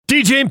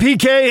DJ and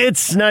PK,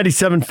 it's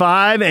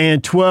 97.5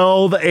 and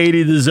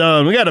 1280 The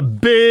Zone. We got a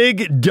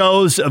big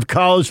dose of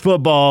college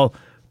football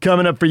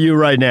coming up for you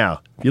right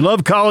now. If you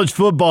love college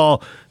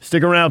football,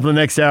 stick around for the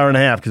next hour and a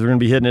half because we're going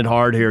to be hitting it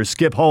hard here.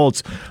 Skip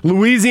Holtz,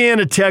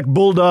 Louisiana Tech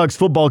Bulldogs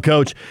football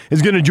coach,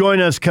 is going to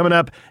join us coming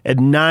up at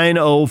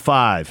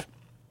 9:05.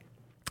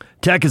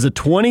 Tech is a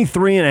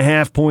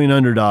 23.5-point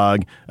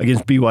underdog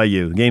against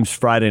BYU. The game's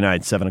Friday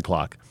night, 7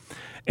 o'clock.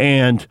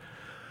 And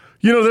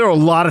you know, there are a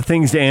lot of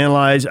things to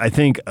analyze. I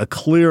think a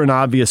clear and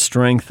obvious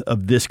strength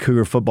of this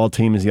Cougar football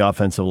team is the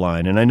offensive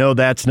line. And I know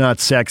that's not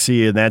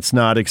sexy and that's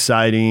not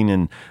exciting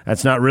and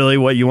that's not really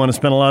what you want to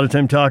spend a lot of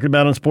time talking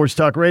about on Sports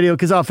Talk Radio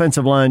because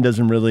offensive line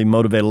doesn't really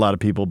motivate a lot of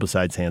people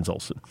besides Hans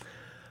Olsen.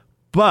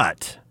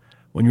 But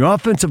when your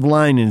offensive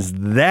line is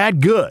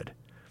that good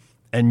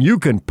and you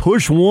can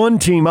push one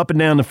team up and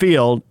down the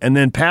field and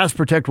then pass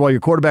protect while your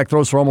quarterback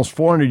throws for almost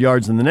 400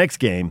 yards in the next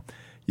game,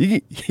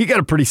 you got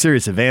a pretty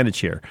serious advantage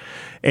here.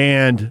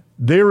 And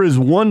there is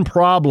one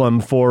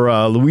problem for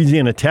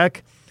Louisiana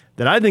Tech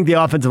that I think the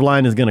offensive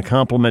line is going to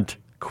complement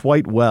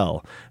quite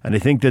well. And I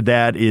think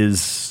that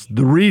is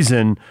the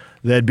reason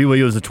that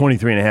BYU is a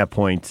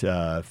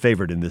 23.5-point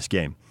favorite in this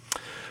game.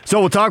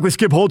 So we'll talk with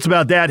Skip Holtz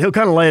about that. He'll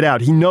kind of lay it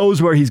out. He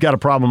knows where he's got a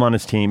problem on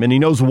his team, and he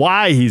knows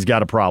why he's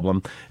got a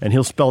problem, and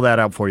he'll spell that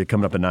out for you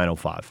coming up at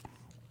 9:05.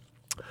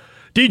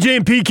 DJ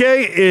and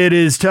PK, it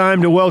is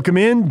time to welcome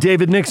in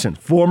David Nixon,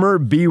 former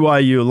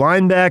BYU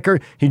linebacker.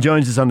 He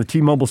joins us on the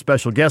T-Mobile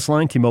special guest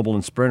line. T-Mobile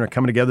and Sprint are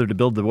coming together to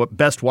build the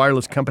best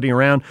wireless company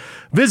around.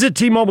 Visit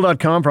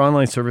T-Mobile.com for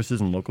online services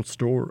and local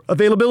store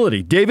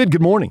availability. David,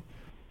 good morning.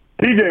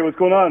 DJ, what's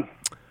going on?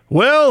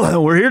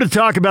 Well, we're here to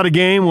talk about a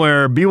game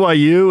where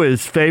BYU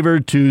is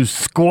favored to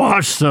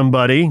squash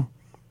somebody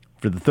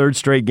for the third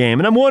straight game.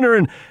 And I'm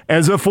wondering,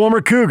 as a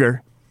former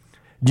Cougar,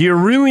 do you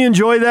really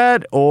enjoy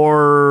that,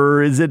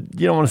 or is it,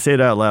 you don't want to say it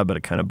out loud, but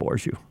it kind of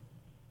bores you?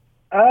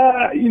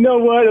 You know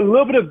what? A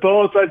little bit of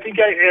both. I think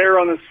I err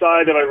on the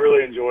side that I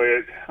really enjoy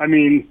it. I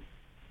mean,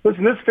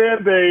 listen, this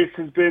fan base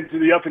has been through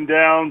the up and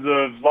downs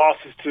of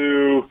losses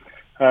to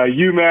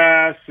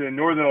UMass and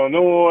Northern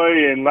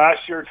Illinois, and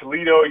last year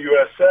Toledo,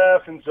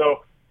 USF. And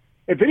so,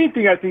 if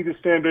anything, I think this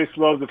fan base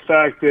loves the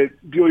fact that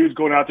BYU is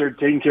going out there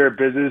taking care of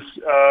business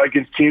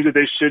against teams that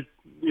they should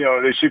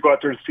go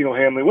out there and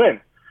single-handedly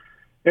win.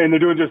 And they're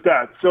doing just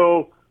that.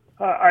 So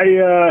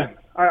I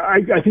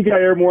think I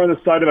err more on the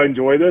side of I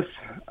enjoy this.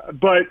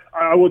 But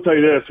I will tell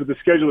you this, with the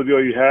schedule that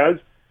BYU has,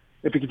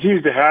 if it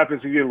continues to happen,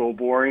 it's going to get a little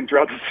boring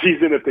throughout the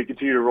season if they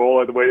continue to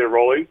roll the way they're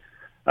rolling.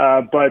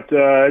 But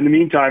in the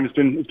meantime, it's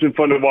been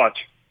fun to watch.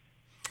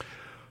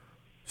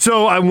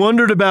 So I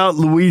wondered about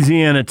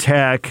Louisiana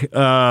Tech,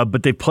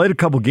 but they've played a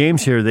couple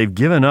games here. They've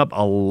given up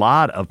a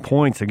lot of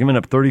points. They're giving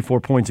up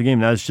 34 points a game.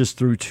 That's just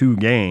through 2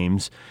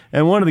 games.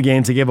 And one of the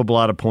games, they gave up a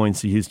lot of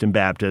points to Houston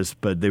Baptist,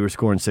 but they were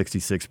scoring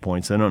 66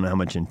 points. I don't know how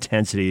much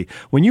intensity.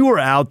 When you were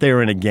out there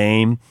in a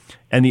game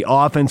and the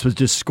offense was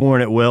just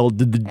scoring at will,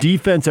 did the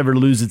defense ever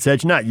lose its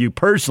edge? Not you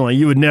personally.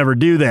 You would never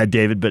do that,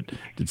 David, but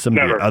did some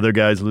of the other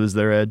guys lose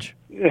their edge?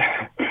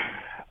 Yeah.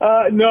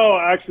 No,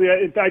 actually,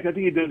 in fact, I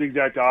think it does the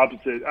exact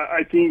opposite.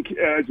 I think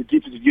as a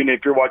defensive unit,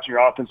 if you're watching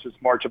your offense just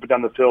march up and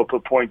down the field,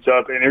 put points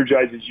up, it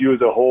energizes you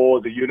as a whole,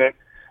 as a unit,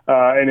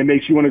 and it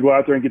makes you want to go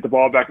out there and get the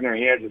ball back in their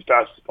hands as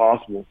fast as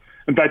possible.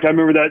 In fact, I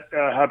remember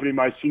that happening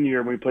my senior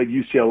year when we played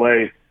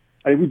UCLA.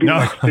 I think we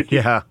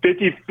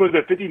beat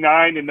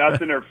 59 to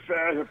nothing, or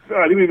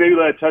I think we maybe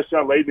let a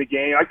touchdown late in the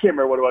game. I can't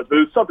remember what it was, but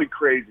it was something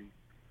crazy.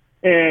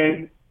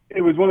 And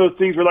it was one of those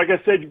things where, like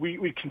I said,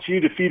 we continue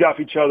to feed off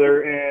each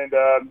other, and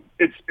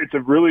it's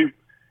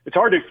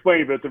hard to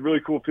explain, but it's a really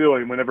cool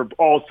feeling whenever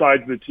all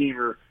sides of the team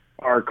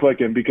are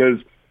clicking. Because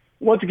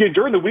once again,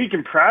 during the week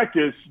in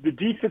practice, the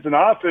defense and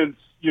offense,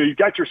 you've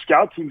got your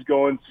scout teams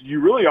going, so you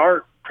really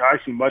aren't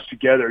practicing much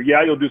together.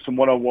 Yeah, you'll do some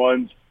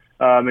one-on-ones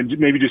and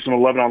maybe do some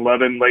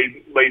 11-on-11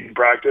 late in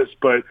practice,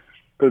 but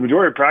for the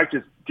majority of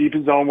practice,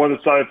 defense is on one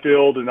side of the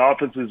field and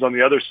offense is on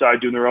the other side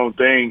doing their own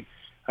thing.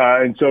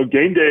 And so when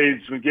game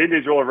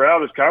days roll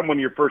around, it's kind of one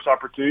of your first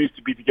opportunities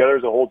to be together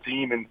as a whole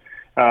team and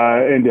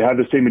to have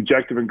the same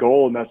objective and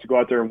goal, and that's to go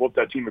out there and whoop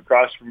that team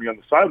across from you on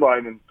the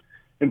sideline.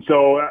 And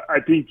so I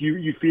think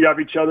you feed off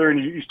each other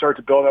and you start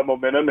to build that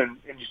momentum, and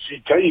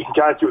you can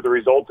kind of see what the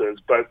result is.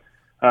 But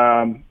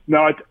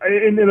no,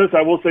 and listen,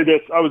 I will say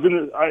this: I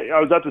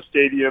was at the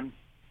stadium,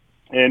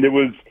 and it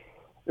was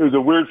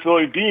a weird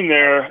feeling being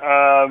there.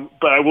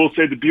 But I will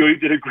say the BYU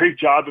did a great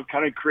job of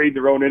kind of creating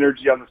their own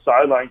energy on the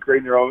sideline,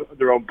 creating their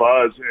own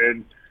buzz.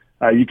 And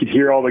you could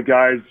hear all the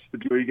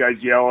BYU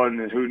guys yelling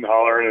and hooting and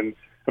hollering. And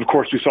of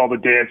course, we saw the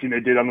dancing they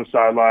did on the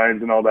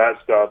sidelines and all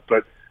that stuff.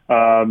 But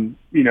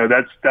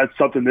that's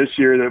something this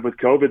year that with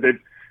COVID,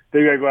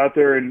 they got to go out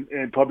there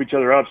and pump each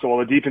other up. So while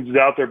the defense is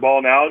out there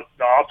balling out,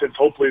 the offense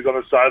hopefully is on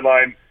the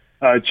sideline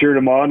cheering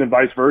them on, and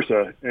vice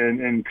versa,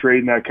 and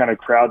creating that kind of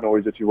crowd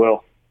noise, if you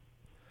will.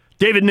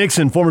 David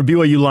Nixon, former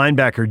BYU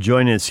linebacker,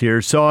 joining us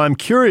here. So I'm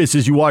curious,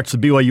 as you watch the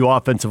BYU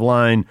offensive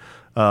line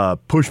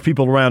push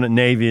people around at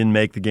Navy and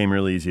make the game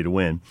really easy to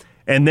win,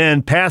 and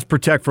then pass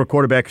protect for a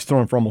quarterback who's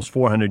throwing for almost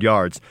 400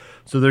 yards.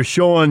 So they're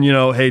showing,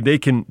 hey, they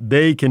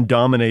can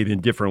dominate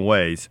in different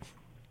ways.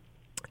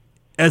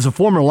 As a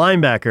former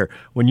linebacker,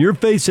 when you're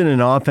facing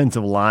an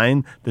offensive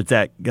line that's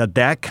got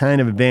that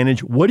kind of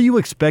advantage, what do you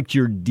expect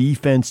your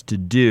defense to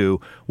do?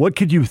 What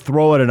could you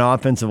throw at an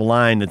offensive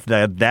line that's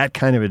that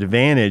kind of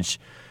advantage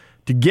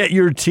to get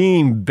your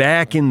team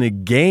back in the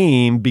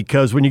game?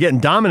 Because when you're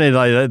getting dominated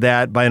like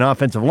that by an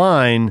offensive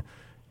line,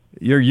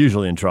 you're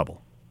usually in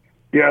trouble.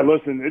 Yeah,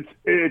 listen,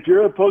 if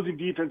you're an opposing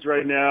defense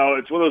right now,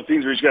 it's one of those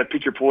things where you just got to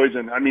pick your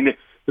poison. I mean,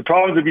 the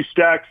problem is if you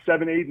stack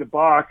 7-8 in the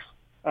box,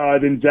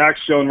 then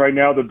Zach's shown right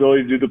now the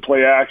ability to do the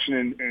play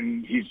action,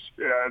 and he's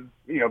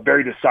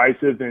very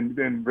decisive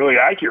and really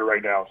accurate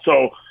right now.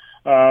 So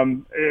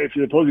if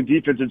you're the opposing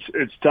defense,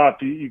 it's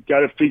tough. You've got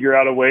to figure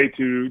out a way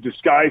to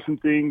disguise some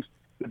things.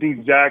 I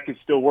think Zach is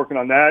still working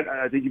on that.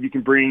 I think if you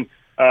can bring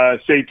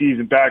safeties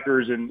and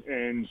backers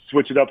and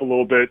switch it up a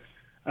little bit,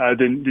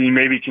 then you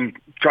maybe can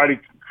try to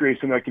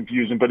create some of that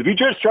confusion. But if you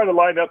just try to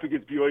line up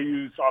against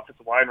BYU's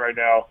offensive line right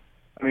now,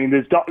 I mean,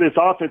 this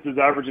offense is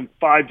averaging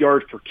 5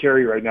 yards per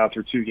carry right now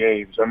through 2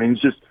 games. I mean,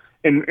 it's just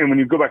and when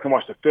you go back and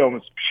watch the film,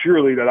 it's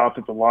purely that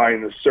offensive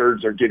line the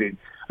Surds are getting.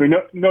 I mean,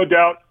 no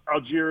doubt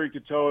Algier and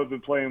Katoa have been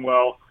playing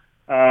well,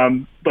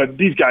 but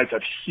these guys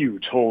have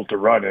huge holes to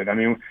run in. I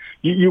mean,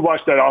 you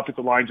watch that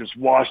offensive line just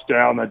wash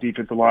down that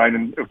defensive line,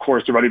 and of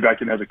course the running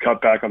back has a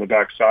cutback on the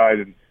backside,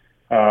 and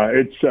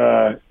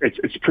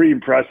it's pretty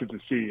impressive to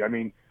see. I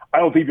mean, I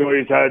don't think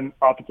BYU's had an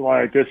offensive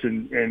line like this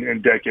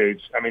in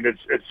decades. I mean,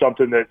 it's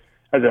something that,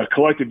 as a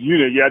collective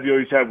unit, yeah,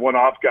 BYU's had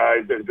one-off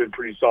guys that have been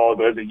pretty solid,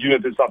 but as a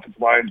unit, this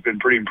offensive line has been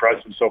pretty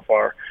impressive so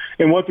far.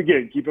 And once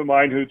again, keep in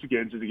mind who it's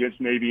against. It's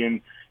against Navy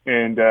and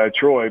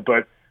Troy.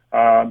 But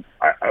what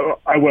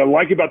I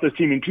like about this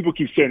team, and people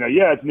keep saying that,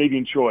 yeah, it's Navy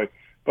and Troy.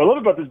 But what I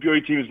love about this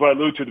BYU team is what I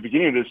alluded to at the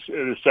beginning of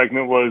this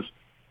segment was,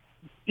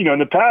 in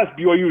the past,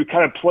 BYU would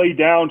kind of play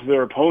down to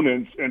their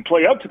opponents and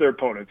play up to their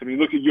opponents. I mean,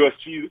 look at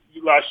USC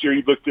last year.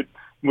 You looked at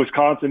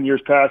Wisconsin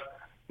years past.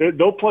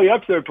 They'll play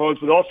up to their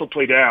opponents, but also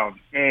play down.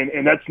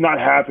 And that's not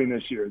happening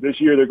this year. This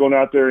year, they're going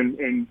out there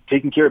and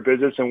taking care of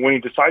business and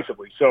winning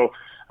decisively. So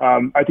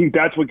I think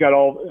that's what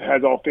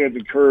has all fans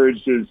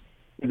encouraged is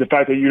the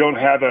fact that you don't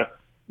have a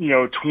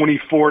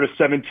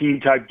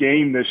 24-17 type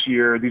game this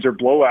year. These are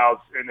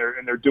blowouts, and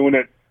they're doing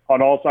it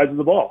on all sides of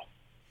the ball.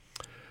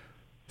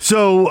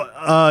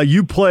 So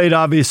you played,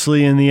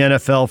 obviously, in the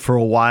NFL for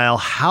a while.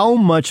 How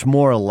much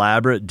more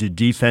elaborate do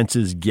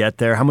defenses get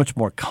there? How much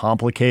more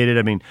complicated?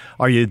 I mean,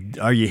 are you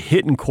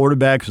hitting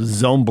quarterbacks with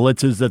zone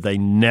blitzes that they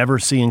never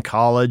see in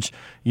college?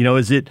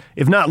 Is it,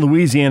 if not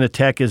Louisiana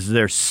Tech, is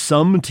there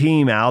some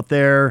team out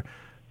there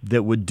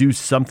that would do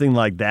something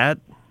like that?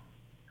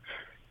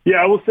 Yeah,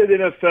 I will say the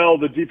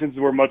NFL, the defenses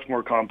were much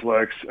more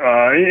complex.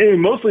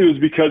 And mostly it was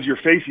because you're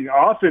facing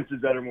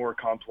offenses that are more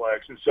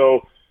complex. And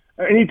so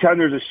anytime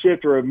there's a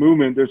shift or a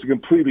movement, there's a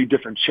completely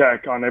different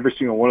check on every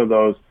single one of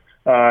those.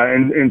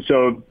 And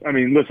so, I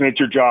mean, listen, it's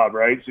your job,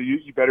 right? So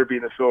you better be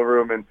in the film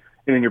room and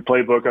in your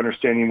playbook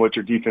understanding what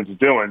your defense is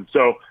doing.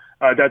 So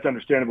that's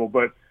understandable.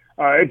 But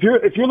if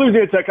you're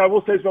Louisiana Tech, I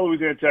will say about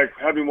Louisiana Tech,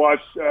 having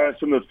watched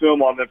some of the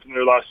film on them from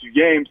their last few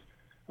games,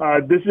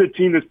 this is a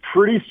team that's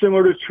pretty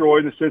similar to Troy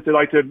in the sense they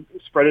like to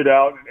spread it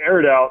out and air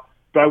it out.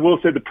 But I will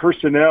say the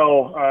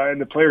personnel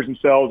and the players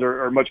themselves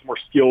are much more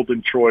skilled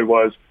than Troy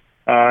was.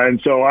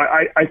 And so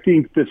I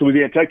think this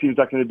Louisiana Tech team is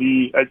not going to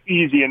be as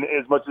easy and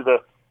as much of a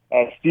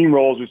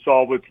steamroll as we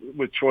saw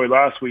with Troy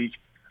last week.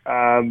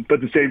 But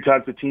at the same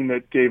time, it's a team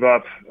that gave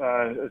up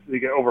they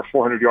get over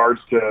 400 yards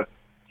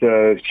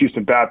to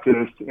Houston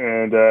Baptist,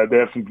 and they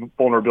have some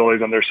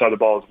vulnerabilities on their side of the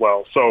ball as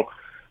well. So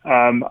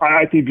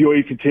I think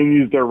BYU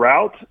continues their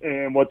route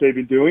and what they've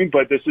been doing,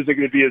 but this isn't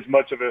going to be as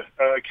much of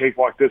a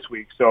cakewalk this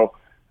week. So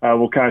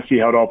we'll kind of see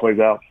how it all plays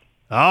out.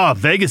 Oh,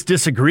 Vegas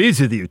disagrees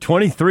with you.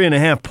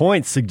 23.5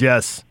 points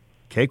suggests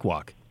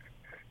cakewalk.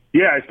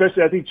 Yeah,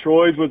 especially I think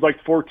Troy's was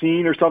like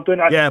 14 or something.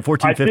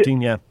 14, 15,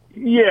 yeah.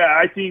 Yeah,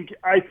 I think.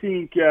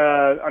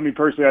 I mean,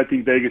 personally, I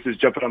think Vegas is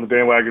jumping on the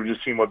bandwagon of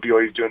just seeing what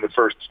BYU's doing the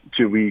first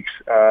 2 weeks.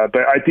 But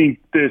I think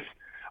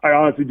I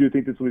honestly do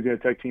think this Louisiana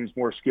Tech team is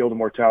more skilled and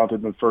more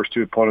talented than the first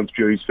 2 opponents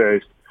BYU's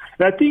faced.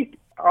 And I think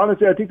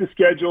the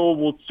schedule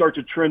will start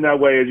to trend that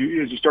way as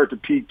you start to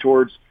peak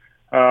towards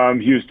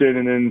Houston,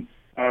 and then.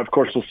 Of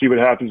course, we'll see what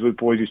happens with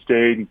Boise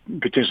State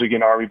and potentially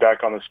getting Army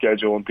back on the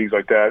schedule and things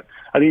like that.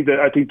 I think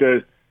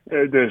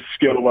the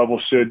skill level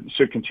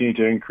should continue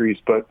to increase.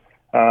 But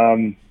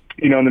in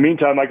the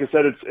meantime, like I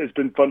said, it's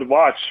been fun to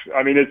watch.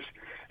 I mean,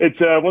 it's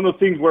one of those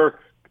things where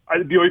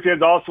BYU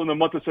fans also in the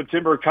month of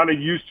September are kind of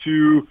used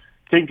to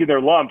taking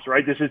their lumps,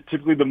 right? This is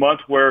typically the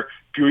month where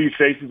BYU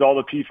faces all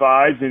the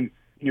P5s, and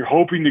you're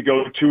hoping to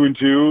go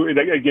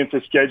 2-2 against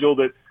a schedule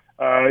that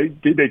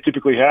they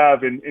typically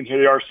have, and here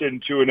they are sitting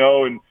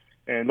 2-0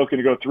 and looking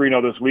to go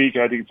 3-0 this week.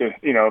 I think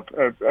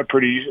it's a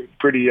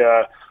pretty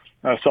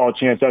solid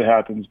chance that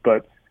happens.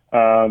 But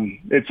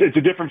it's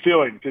a different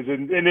feeling because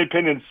in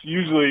Independence,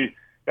 usually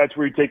that's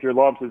where you take your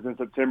lumps is in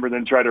September,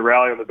 then try to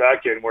rally on the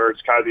back end, where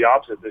it's kind of the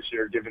opposite this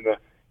year, given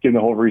getting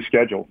the whole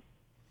reschedule.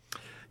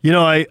 You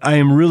know, I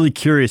am really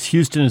curious.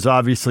 Houston has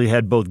obviously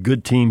had both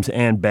good teams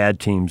and bad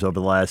teams over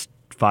the last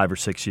 5 or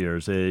 6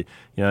 years. And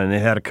they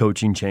had a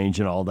coaching change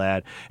and all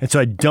that. And so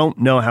I don't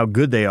know how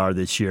good they are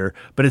this year.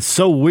 But it's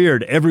so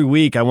weird. Every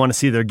week I want to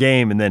see their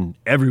game, and then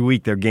every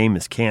week their game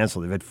is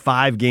canceled. They've had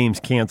 5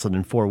 games canceled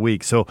in 4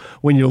 weeks. So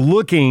when you're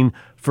looking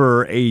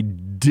for a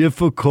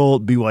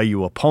difficult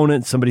BYU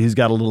opponent, somebody who's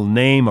got a little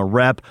name, a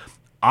rep,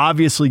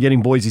 obviously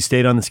getting Boise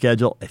State on the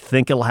schedule, I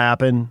think it'll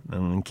happen.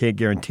 I can't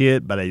guarantee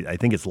it, but I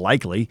think it's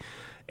likely.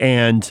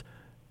 And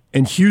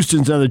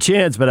Houston's another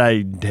chance, but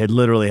I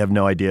literally have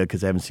no idea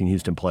because I haven't seen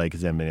Houston play because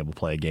they haven't been able to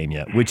play a game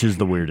yet, which is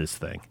the weirdest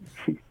thing.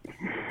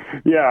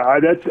 Yeah,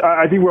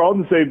 I think we're all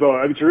in the same boat.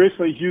 I mean,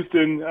 traditionally,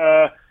 Houston,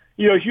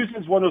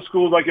 Houston's one of those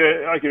schools like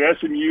an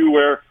SMU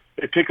where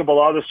they pick up a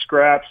lot of the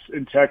scraps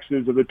in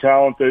Texas of the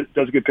talent that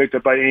doesn't get picked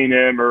up by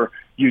A&M or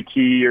UT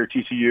or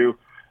TCU.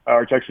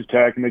 Or Texas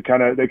Tech, and they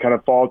kind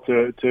of fall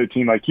to a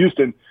team like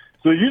Houston.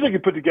 So they usually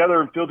can put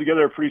together and field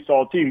together a pretty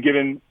solid team.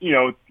 Given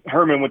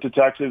Herman went to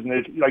Texas,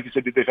 and like you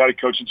said, they've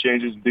had coaching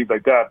changes and things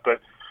like that.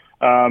 But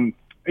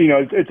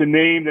it's a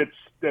name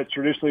that's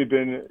traditionally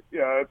been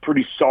a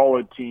pretty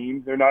solid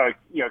team. They're not a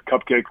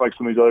cupcake like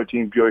some of these other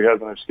teams BYU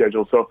has on their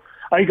schedule. So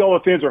I think all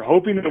the fans are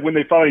hoping that when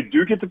they finally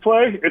do get to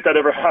play, if that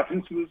ever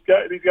happens to these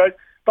guys.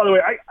 By the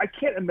way, I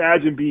can't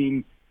imagine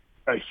being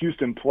a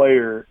Houston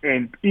player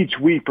and each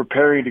week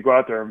preparing to go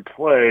out there and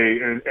play,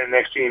 and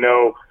next thing you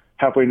know,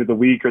 halfway into the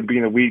week or the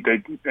beginning of the week,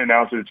 they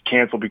announce that it's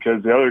canceled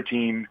because the other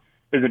team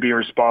isn't being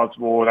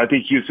responsible. And I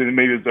think Houston,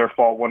 maybe it's their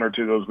fault 1 or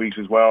 2 of those weeks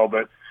as well.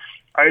 But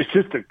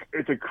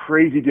it's a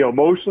crazy deal.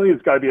 Emotionally,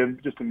 it's got to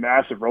be just a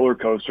massive roller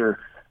coaster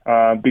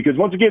because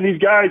once again, these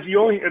guys,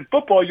 in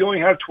football, you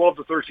only have 12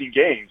 to 13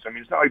 games. I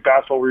mean, it's not like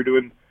basketball where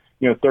you're doing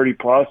 30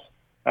 plus.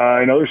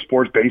 In other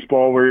sports,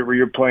 baseball where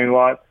you're playing a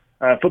lot.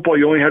 Football,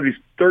 you only have these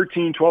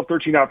 12,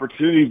 13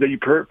 opportunities that you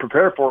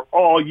prepare for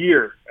all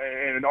year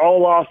and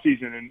all off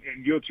season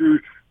and go through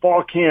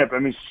fall camp. I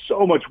mean,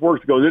 so much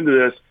work that goes into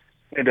this,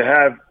 and to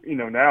have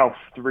now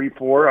 3,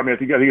 4. I mean, I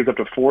think it's up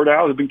to 4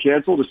 now have been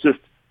canceled. It's just,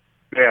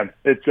 man,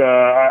 it's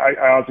I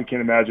honestly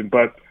can't imagine.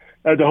 But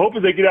the hope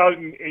is they get out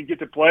and get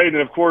to play. And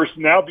then, of course,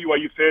 now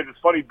BYU fans. It's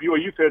funny,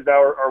 BYU fans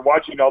now are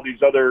watching all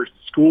these other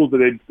schools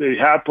that they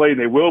have played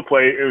and they will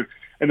play,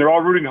 and they're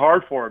all rooting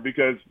hard for it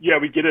because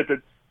we get it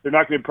that they're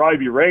not going to probably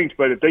be ranked,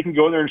 but if they can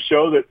go in there and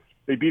show that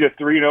they beat a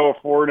 3-0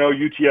 or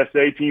 4-0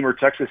 UTSA team or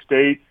Texas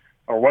State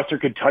or Western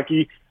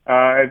Kentucky,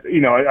 I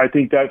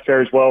think that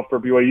fares well for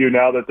BYU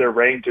now that they're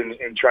ranked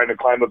and trying to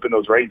climb up in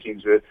those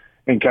rankings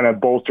and kind of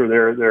bolster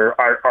their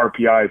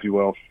RPI, if you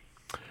will.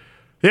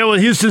 Yeah, well,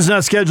 Houston's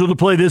not scheduled to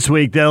play this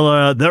week.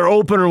 Their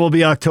opener will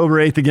be October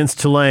 8th against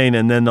Tulane,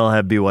 and then they'll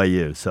have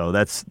BYU. So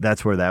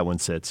that's where that one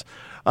sits.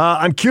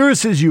 I'm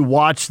curious as you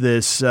watch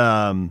this.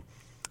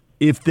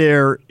 If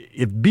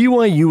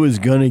BYU is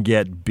going to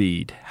get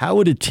beat, how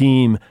would a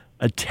team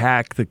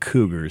attack the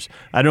Cougars?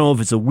 I don't know if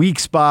it's a weak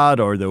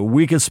spot or the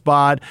weakest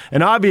spot,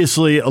 and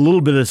obviously a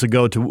little bit of this will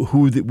go to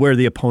where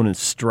the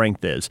opponent's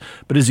strength is.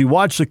 But as you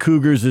watch the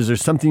Cougars, is there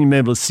something you've been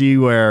able to see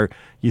where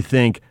you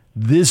think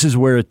this is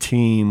where a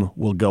team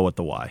will go at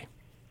the Y?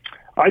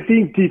 I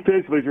think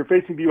defensively, if you're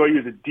facing BYU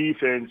as a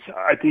defense,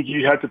 I think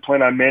you have to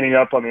plan on manning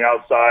up on the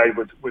outside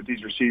with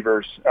these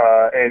receivers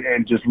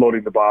and just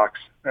loading the box.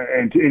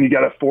 And you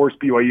got to force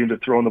BYU into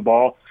throwing the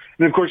ball.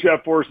 And, of course, you got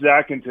to force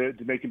Zach into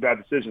making bad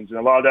decisions. And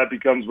a lot of that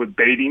becomes with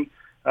baiting.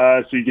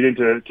 So you get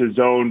into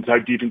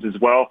zone-type defense as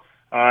well.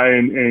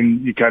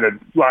 And you kind of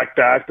lock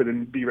back but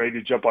then be ready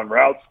to jump on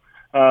routes.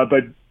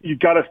 But you've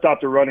got to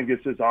stop the run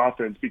against this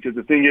offense because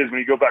the thing is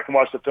when you go back and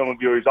watch the film of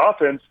BYU's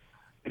offense,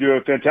 they do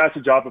a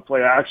fantastic job of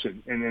play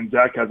action. And then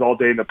Zach has all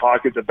day in the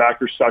pocket. The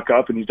backers suck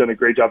up, and he's done a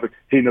great job of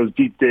hitting those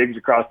deep digs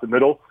across the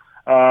middle.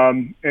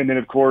 And then,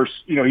 of course,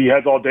 he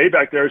has all day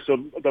back there, so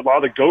a lot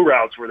of the go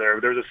routes were there.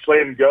 There was a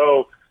slant and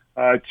go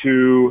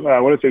to,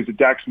 I want to say it was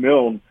Dax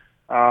Milne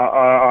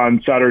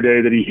on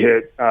Saturday that he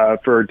hit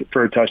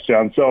for a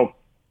touchdown. So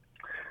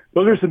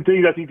those are some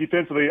things I think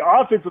defensively.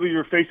 Offensively,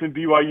 you're facing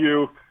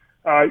BYU.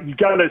 You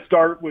got to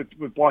start with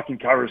blocking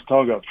Kyrus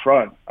Tonga up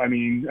front. I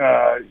mean,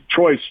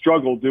 Troy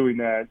struggled doing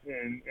that,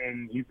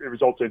 and it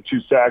resulted in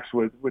 2 sacks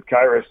with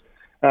Kyrus.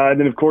 And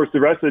then, of course, the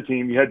rest of the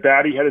team, you had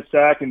Batty had a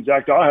sack and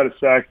Zach Daw had a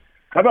sack.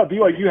 How about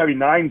BYU having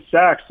 9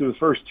 sacks through the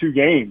first 2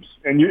 games?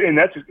 And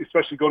that's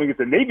especially going against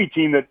the Navy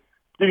team that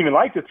didn't even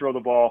like to throw the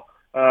ball,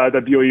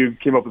 that BYU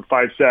came up with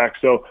 5 sacks.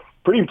 So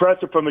pretty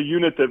impressive from a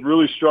unit that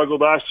really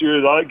struggled last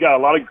year. Got a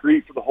lot of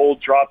grief for the whole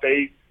drop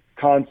 8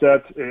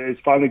 concept. It's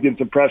finally getting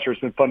some pressure.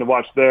 It's been fun to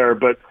watch there.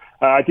 But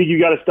I think you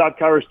got to stop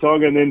Kyrus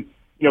Tonga. And then,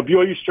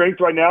 BYU's strength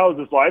right now is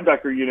this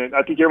linebacker unit.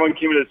 I think everyone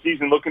came into the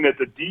season looking at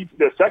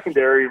the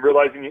secondary and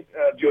realizing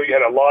BYU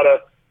had a lot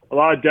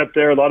of depth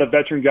there, a lot of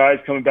veteran guys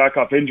coming back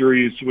off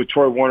injuries with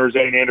Troy Warner,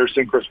 Zane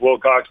Anderson, Chris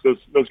Wilcox,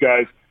 those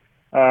guys.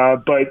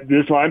 But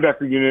this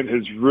linebacker unit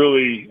has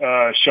really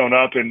shown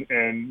up,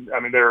 and I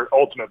mean, they're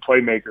ultimate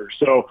playmakers.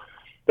 So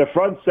the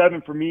front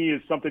 7 for me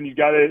is something you'd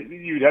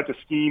have to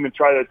scheme and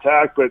try to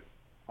attack, but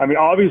I mean,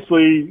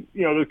 obviously,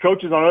 the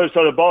coaches on the other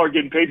side of the ball are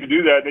getting paid to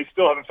do that, and they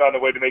still haven't found a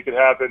way to make it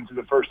happen to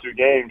the first 2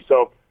 games.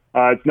 So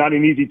it's not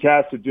an easy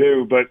task to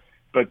do, but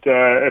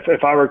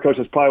if I were a coach,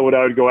 that's probably what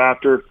I would go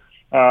after.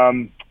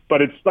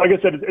 But it's, like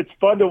I said, it's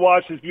fun to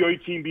watch this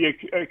BYU team be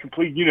a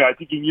complete unit. I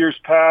think in years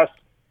past,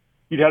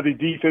 you'd have the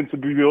defense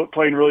would be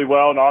playing really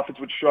well and offense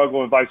would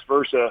struggle and vice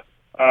versa.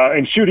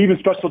 And shoot, even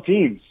special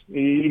teams.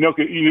 You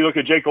look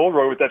at Jake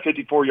Oldroyd with that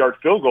 54-yard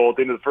field goal at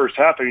the end of the first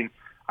half. I mean,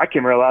 I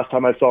can't remember the last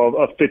time I saw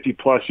a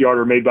 50-plus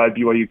yarder made by a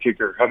BYU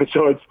kicker. I mean,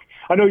 so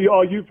I know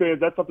all you fans,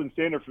 that's something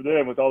standard for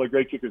them with all the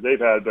great kickers they've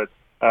had. But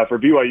for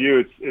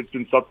BYU, it's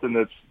been something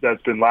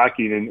that's been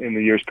lacking in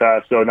the years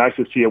past. So nice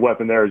to see a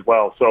weapon there as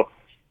well. So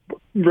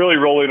really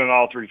rolling on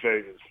all 3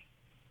 phases.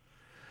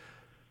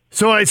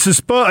 So I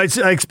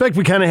expect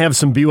we kind of have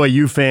some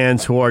BYU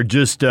fans who are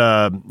just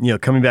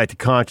coming back to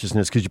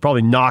consciousness because you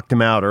probably knocked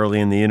them out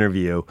early in the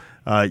interview.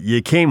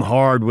 You came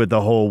hard with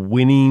the whole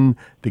winning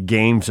the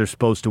games they're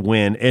supposed to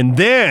win, and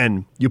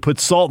then you put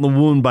salt in the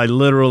wound by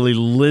literally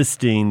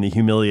listing the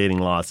humiliating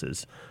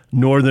losses.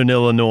 Northern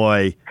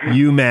Illinois,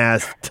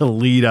 UMass,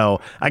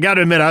 Toledo. I got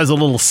to admit, I was a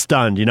little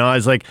stunned. I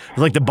was like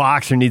the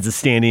boxer needs a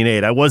standing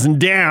 8. I wasn't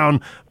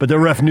down, but the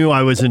ref knew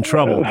I was in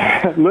trouble.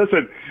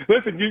 Listen.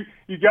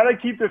 You got to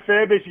keep the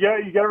fan base.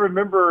 You got to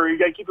remember. You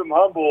got to keep them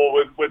humble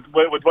with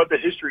what the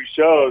history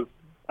shows.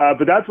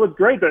 But that's what's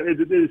great.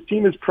 This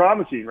team is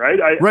promising, right?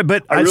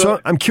 So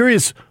I'm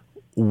curious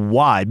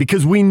why,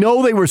 because we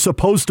know they were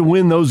supposed to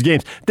win those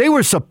games. They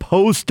were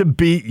supposed to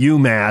beat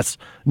UMass,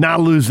 not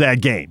lose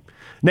that game.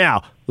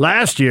 Now,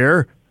 last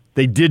year,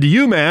 they did to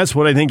UMass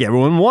what I think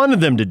everyone wanted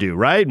them to do,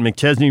 right?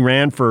 McChesney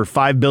ran for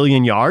 5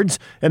 billion yards,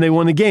 and they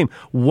won the game.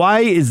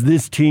 Why is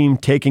this team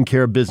taking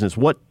care of business?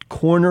 What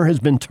corner has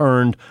been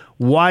turned?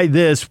 Why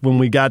this when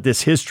we got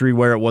this history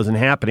where it wasn't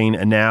happening,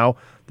 and now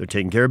they're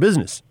taking care of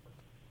business?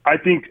 I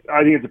think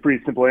it's a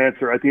pretty simple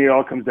answer. I think it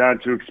all comes down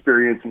to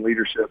experience and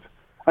leadership.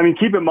 I mean,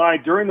 keep in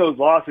mind, during those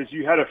losses,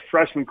 you had a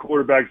freshman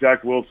quarterback,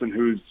 Zach Wilson,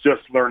 who's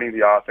just learning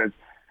the offense.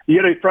 You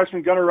had a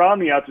freshman Gunnar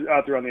Romney out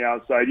there on the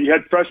outside. You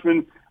had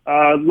freshman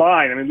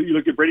line. I mean, you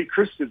look at Brady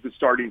Christensen's been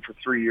starting for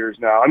 3 years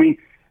now. I mean,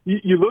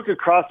 you look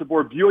across the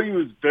board, BYU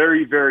was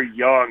very, very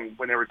young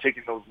when they were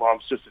taking those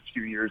lumps just a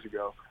few years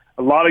ago.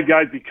 A lot of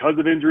guys, because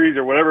of injuries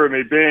or whatever it may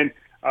have been,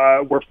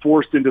 were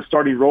forced into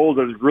starting roles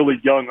as really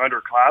young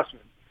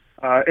underclassmen.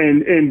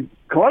 And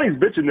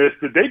Kalani's mentioned this,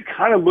 that they've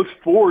kind of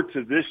looked forward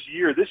to this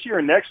year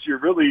and next year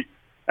really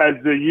as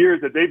the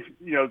years that they've,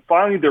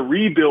 finally the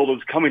rebuild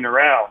is coming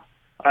around.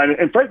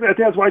 And frankly, I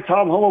think that's why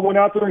Tom Homo went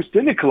out there and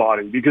extended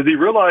Kalani, because he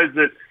realized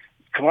that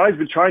Kalani's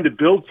been trying to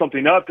build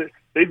something up. That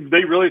they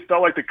really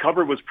felt like the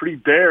cupboard was pretty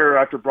bare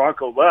after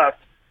Bronco left,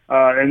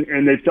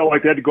 and they felt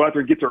like they had to go out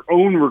there and get their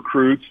own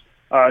recruits,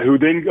 who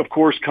then, of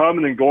course, come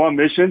and then go on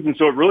missions. And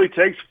so it really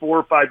takes 4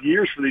 or 5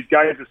 years for these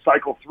guys to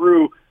cycle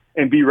through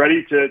and be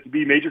ready to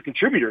be major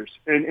contributors.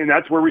 And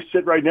that's where we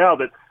sit right now,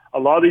 that a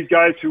lot of these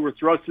guys who were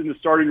thrust into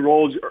starting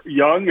roles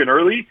young and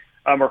early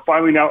are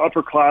finally now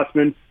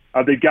upperclassmen.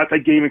 They've got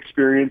that game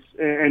experience,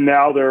 and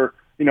now they're,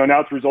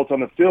 now it's results on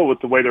the field with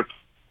the way they're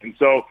playing.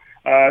 So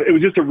it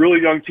was just a really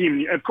young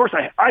team. And of course,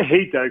 I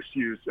hate that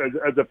excuse.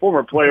 As a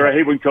former player, I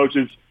hate when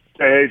coaches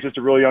say, hey, it's just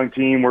a really young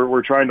team.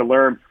 We're trying to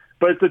learn.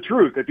 But it's the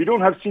truth. If you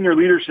don't have senior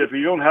leadership, if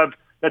you don't have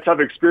that type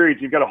of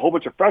experience, you've got a whole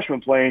bunch of freshmen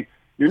playing,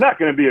 you're not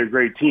going to be a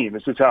great team.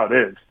 It's just how it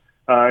is.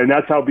 And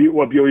that's what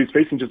BYU is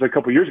facing just a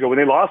couple of years ago when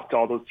they lost to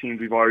all those teams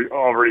we've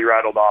already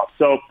rattled off.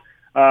 So,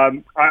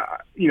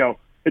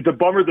 it's a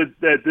bummer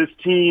that this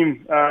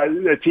team,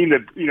 a team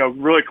that,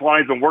 really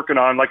Kalani's been working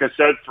on, like I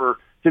said,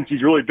 since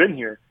he's really been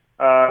here,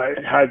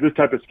 has this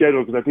type of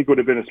schedule, because I think it would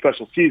have been a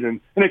special season.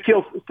 And it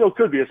still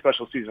could be a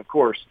special season, of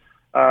course.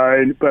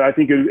 But I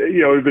think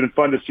it would have been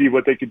fun to see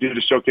what they could do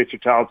to showcase their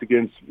talents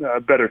against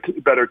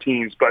better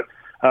teams. But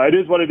it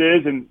is what it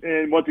is,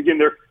 and once again,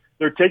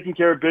 they're taking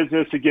care of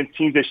business against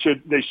teams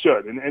they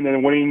should, and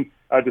then winning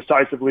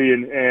decisively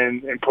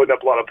and putting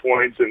up a lot of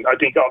points. And I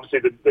think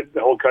obviously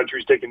the whole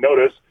country's taking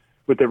notice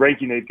with the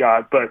ranking they've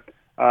got. But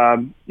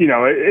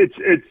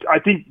it's I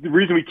think the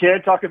reason we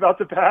can't talk about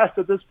the past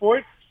at this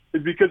point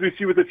is because we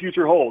see what the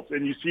future holds,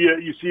 and you see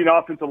an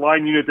offensive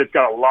line unit that's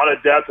got a lot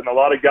of depth and a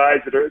lot of guys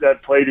that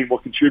played and will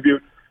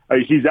contribute.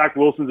 You see Zach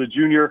Wilson's a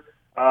junior,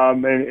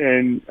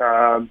 and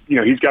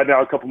he's got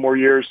now a couple more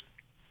years.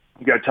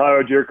 You got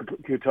Tyler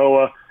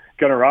Katoa,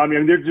 Gunnar Romney. I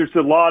mean, there's just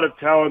a lot of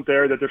talent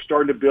there that they're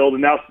starting to build,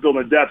 and now it's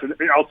building a depth. And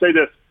I'll say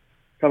this,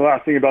 kind of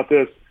last thing about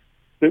this: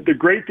 the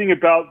great thing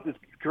about this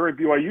current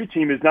BYU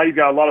team is now you've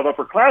got a lot of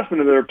upperclassmen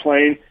that are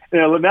playing,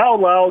 and it now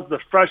allows the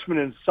freshmen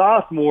and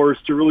sophomores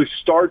to really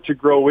start to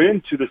grow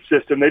into the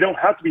system. They don't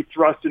have to be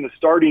thrust into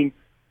starting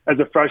as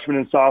a freshman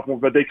and sophomore,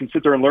 but they can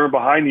sit there and learn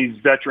behind these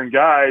veteran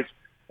guys.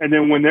 And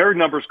then when their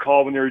numbers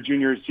call, when they're a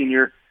junior or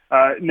senior,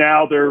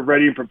 now they're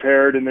ready and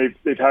prepared, and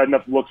they've had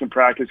enough looks in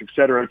practice, et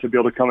cetera, to be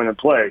able to come in and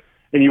play.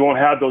 And you won't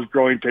have those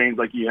growing pains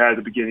like you had at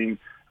the beginning,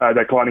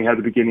 that Kalani had at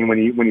the beginning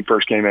when he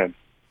first came in.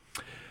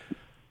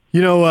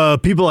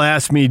 People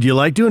ask me, do you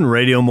like doing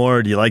radio more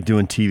or do you like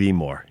doing TV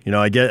more?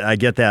 I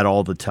get that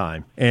all the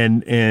time.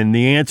 And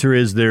the answer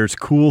is there's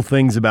cool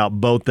things about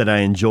both that I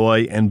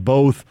enjoy, and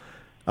both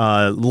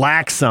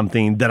lack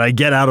something that I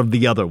get out of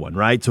the other one,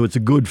 right? So it's a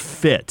good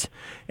fit.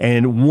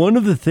 And one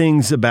of the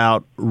things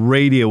about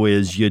radio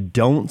is you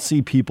don't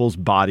see people's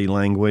body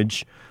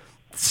language.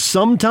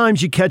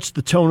 Sometimes you catch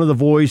the tone of the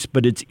voice,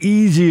 but it's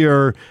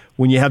easier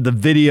when you have the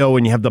video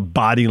and you have the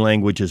body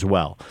language as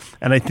well.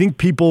 And I think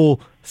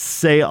people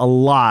say a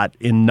lot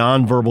in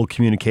nonverbal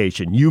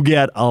communication. You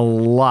get a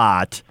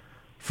lot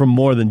from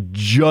more than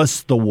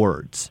just the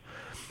words.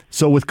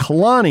 So with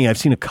Kalani, I've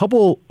seen a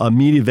couple of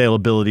media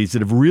availabilities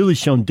that have really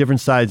shown different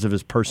sides of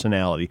his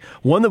personality.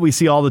 One that we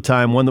see all the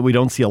time, one that we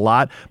don't see a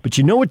lot, but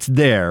it's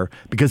there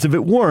because if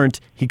it weren't,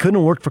 he couldn't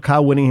have worked for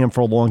Kyle Whittingham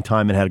for a long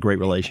time and had a great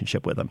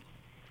relationship with him.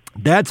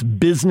 That's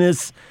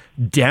business,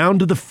 down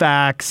to the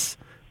facts,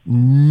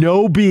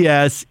 no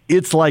BS.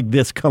 It's like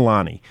this,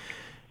 Kalani.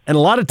 And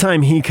a lot of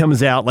time he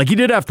comes out, like he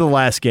did after the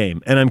last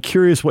game, and I'm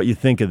curious what you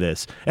think of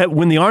this.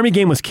 When the Army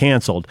game was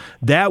canceled,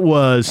 that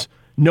was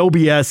no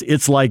BS,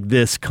 it's like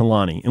this,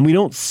 Kalani. And we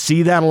don't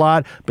see that a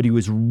lot, but he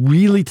was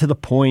really to the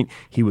point.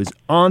 He was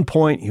on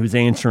point. He was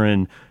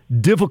answering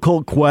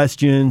difficult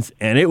questions,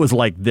 and it was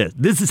like this.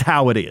 This is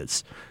how it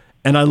is.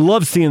 And I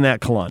love seeing that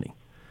Kalani.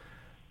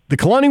 The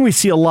Kalani we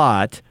see a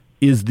lot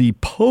is the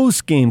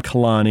post-game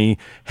Kalani.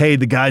 Hey,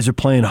 the guys are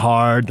playing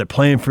hard. They're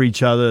playing for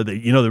each other. They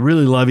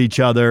really love each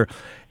other.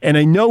 And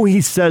I know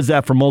he says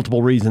that for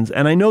multiple reasons.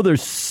 And I know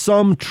there's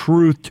some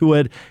truth to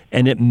it,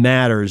 and it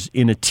matters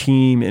in a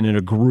team and in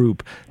a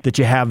group that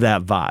you have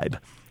that vibe.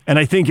 And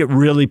I think it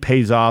really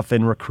pays off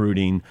in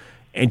recruiting.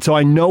 And so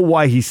I know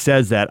why he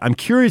says that. I'm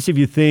curious if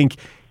you think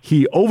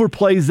he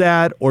overplays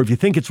that or if you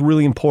think it's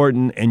really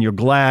important and you're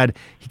glad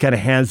he kind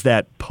of has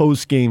that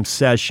post-game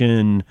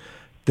session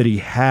that he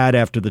had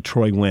after the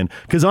Troy win.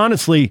 Because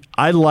honestly,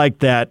 I like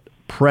that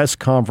press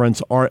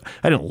conference. I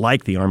didn't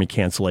like the Army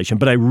cancellation,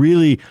 but I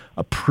really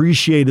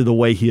appreciated the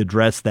way he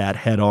addressed that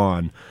head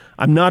on.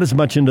 I'm not as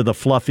much into the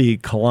fluffy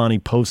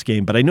Kalani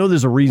postgame, but I know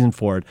there's a reason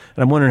for it,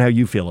 and I'm wondering how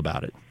you feel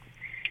about it.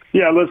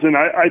 Yeah, listen,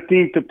 I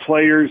think the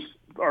players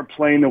are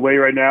playing the way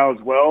right now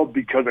as well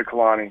because of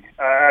Kalani.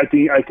 I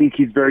think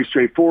he's very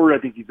straightforward. I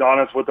think he's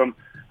honest with them.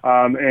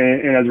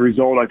 And as a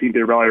result, I think they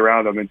rally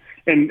around him.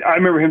 And I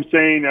remember him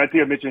saying, I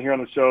think I mentioned here on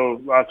the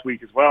show last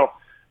week as well,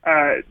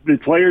 the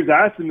players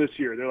asked him this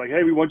year, they're like,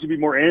 hey, we want you to be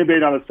more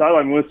animated on the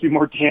sideline. We want to see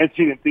more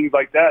dancing and things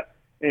like that.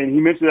 And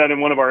he mentioned that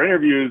in one of our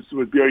interviews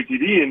with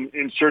BYUtv,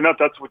 and sure enough,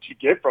 that's what you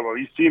get from him.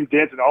 You see him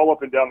dancing all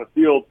up and down the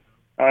field.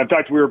 In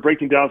fact, we were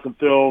breaking down some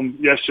film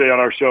yesterday on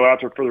our show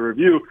after further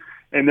review,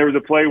 and there was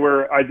a play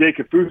where Isaiah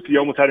Kafusi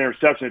almost had an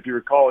interception. If you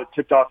recall, it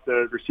tipped off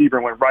the receiver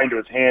and went right into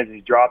his hands, and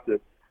he dropped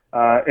it.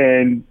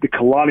 And the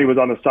Kalani was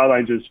on the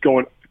sideline just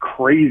going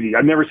crazy.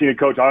 I've never seen a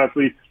coach,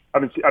 honestly.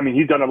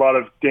 He's done a lot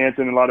of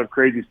dancing and a lot of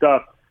crazy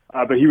stuff,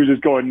 but he was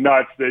just going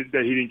nuts that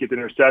he didn't get the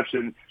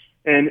interception.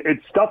 And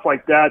it's stuff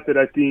like that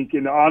I think,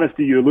 in the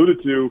honesty you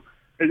alluded to,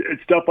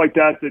 it's stuff like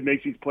that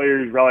makes these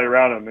players rally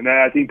around him. And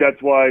I think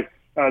that's why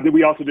that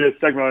we also did a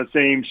segment on the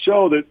same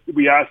show that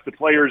we asked the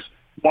players,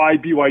 why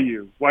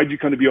BYU? Why did you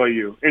come to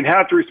BYU? And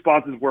half the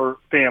responses were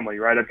family,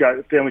 right? I've got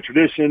a family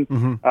tradition.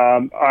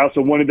 Mm-hmm. I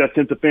also wanted that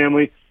sense of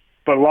family.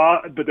 But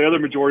the other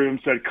majority of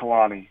them said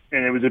Kalani.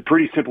 And it was a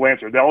pretty simple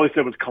answer. All they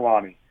said was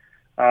Kalani.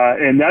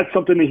 And that's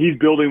something that he's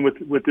building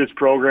with this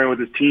program, with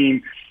his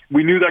team.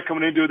 We knew that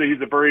coming into it, that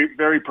he's a very,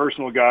 very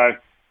personal guy.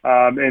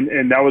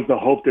 And that was the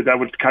hope that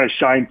would kind of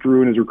shine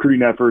through in his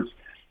recruiting efforts.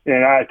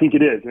 And I think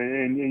it is.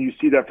 And you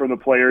see that from the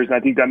players. And I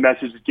think that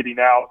message is getting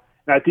out.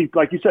 And I think,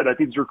 like you said, I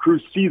think his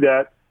recruits see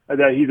that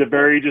he's a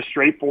very just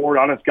straightforward,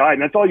 honest guy.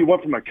 And that's all you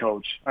want from a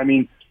coach. I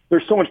mean,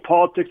 there's so much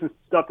politics and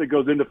stuff that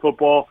goes into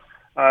football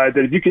that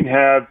if you can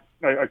have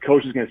a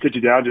coach who's going to sit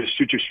you down, just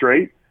shoot you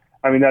straight,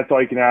 I mean, that's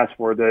all you can ask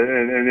for.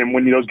 And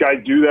when those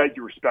guys do that,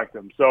 you respect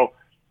them. So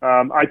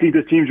I think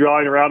this team's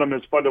rallying around him.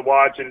 It's fun to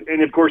watch.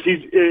 And of course, he's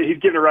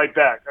getting it right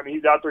back. I mean,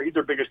 he's out there. He's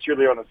their biggest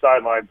cheerleader on the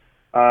sideline.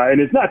 And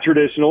it's not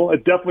traditional.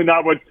 It's definitely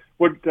not what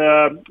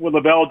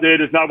Lavelle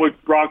did. It's not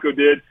what Bronco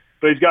did.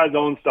 But he's got his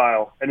own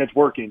style, and it's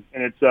working.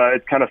 And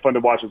it's kind of fun to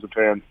watch as a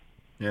fan.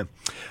 Yeah.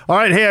 All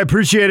right. Hey, I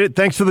appreciate it.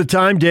 Thanks for the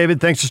time, David.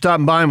 Thanks for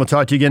stopping by, and we'll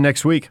talk to you again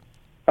next week.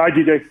 All right,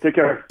 DJ. Take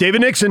care. David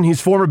Nixon, he's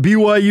former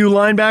BYU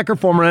linebacker,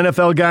 former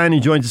NFL guy, and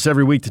he joins us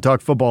every week to talk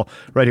football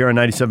right here on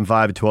 97.5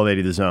 at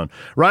 1280 The Zone.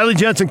 Riley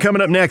Jensen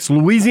coming up next.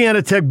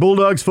 Louisiana Tech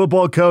Bulldogs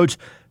football coach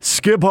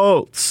Skip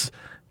Holtz.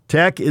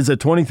 Tech is a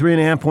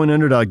 23.5-point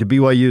underdog to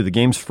BYU. The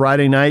game's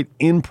Friday night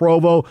in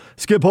Provo.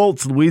 Skip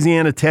Holtz,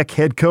 Louisiana Tech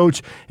head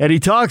coach, and he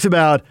talks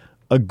about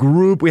a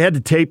group. We had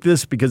to tape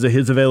this because of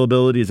his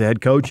availability as a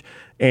head coach,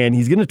 and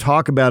he's going to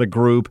talk about a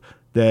group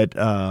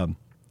that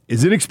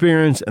is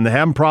inexperienced and they're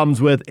having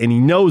problems with, and he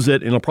knows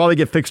it, and it'll probably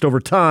get fixed over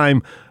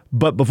time,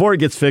 but before it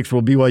gets fixed,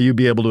 will BYU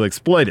be able to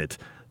exploit it?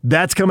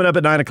 That's coming up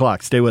at 9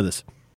 o'clock. Stay with us.